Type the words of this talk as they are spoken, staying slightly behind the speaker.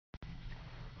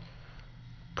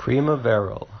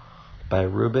Primaveral by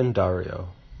Rubén Dario.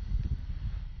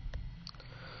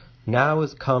 Now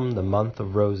is come the month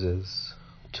of roses.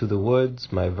 To the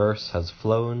woods my verse has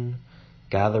flown,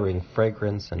 gathering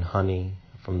fragrance and honey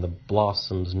from the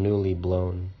blossoms newly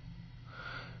blown.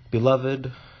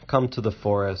 Beloved, come to the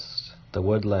forest, the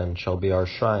woodland shall be our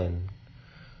shrine,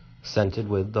 scented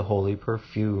with the holy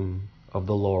perfume of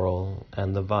the laurel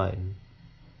and the vine.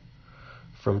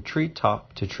 From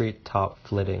treetop to treetop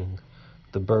flitting,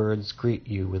 the birds greet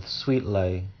you with sweet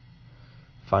lay,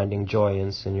 finding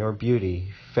joyance in your beauty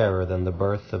fairer than the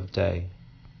birth of day.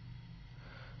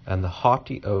 And the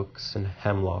haughty oaks and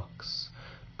hemlocks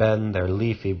bend their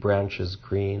leafy branches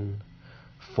green,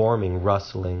 forming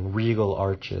rustling, regal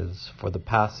arches for the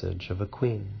passage of a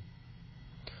queen.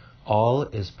 All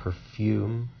is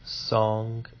perfume,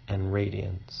 song, and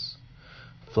radiance.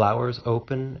 Flowers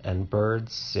open and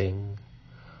birds sing.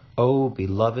 O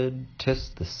beloved, 'tis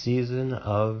the season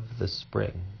of the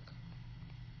spring.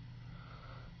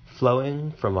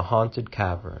 Flowing from a haunted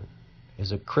cavern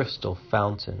is a crystal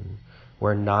fountain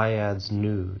where naiads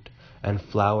nude and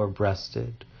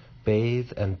flower-breasted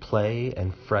bathe and play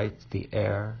and fright the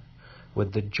air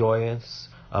with the joyous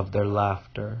of their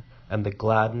laughter and the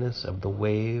gladness of the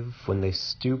wave when they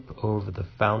stoop over the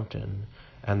fountain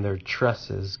and their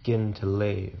tresses 'gin to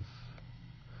lave.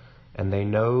 And they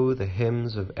know the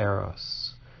hymns of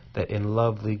Eros that in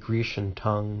lovely Grecian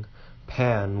tongue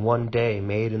Pan one day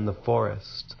made in the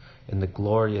forest in the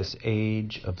glorious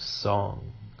age of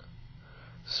song.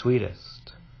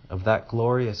 Sweetest of that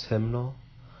glorious hymnal,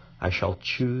 I shall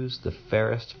choose the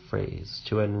fairest phrase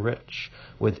to enrich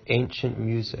with ancient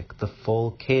music the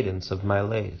full cadence of my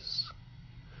lays.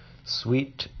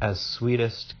 Sweet as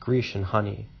sweetest Grecian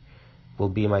honey will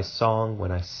be my song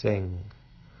when I sing,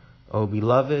 O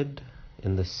beloved,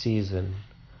 in the season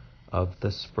of the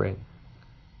spring.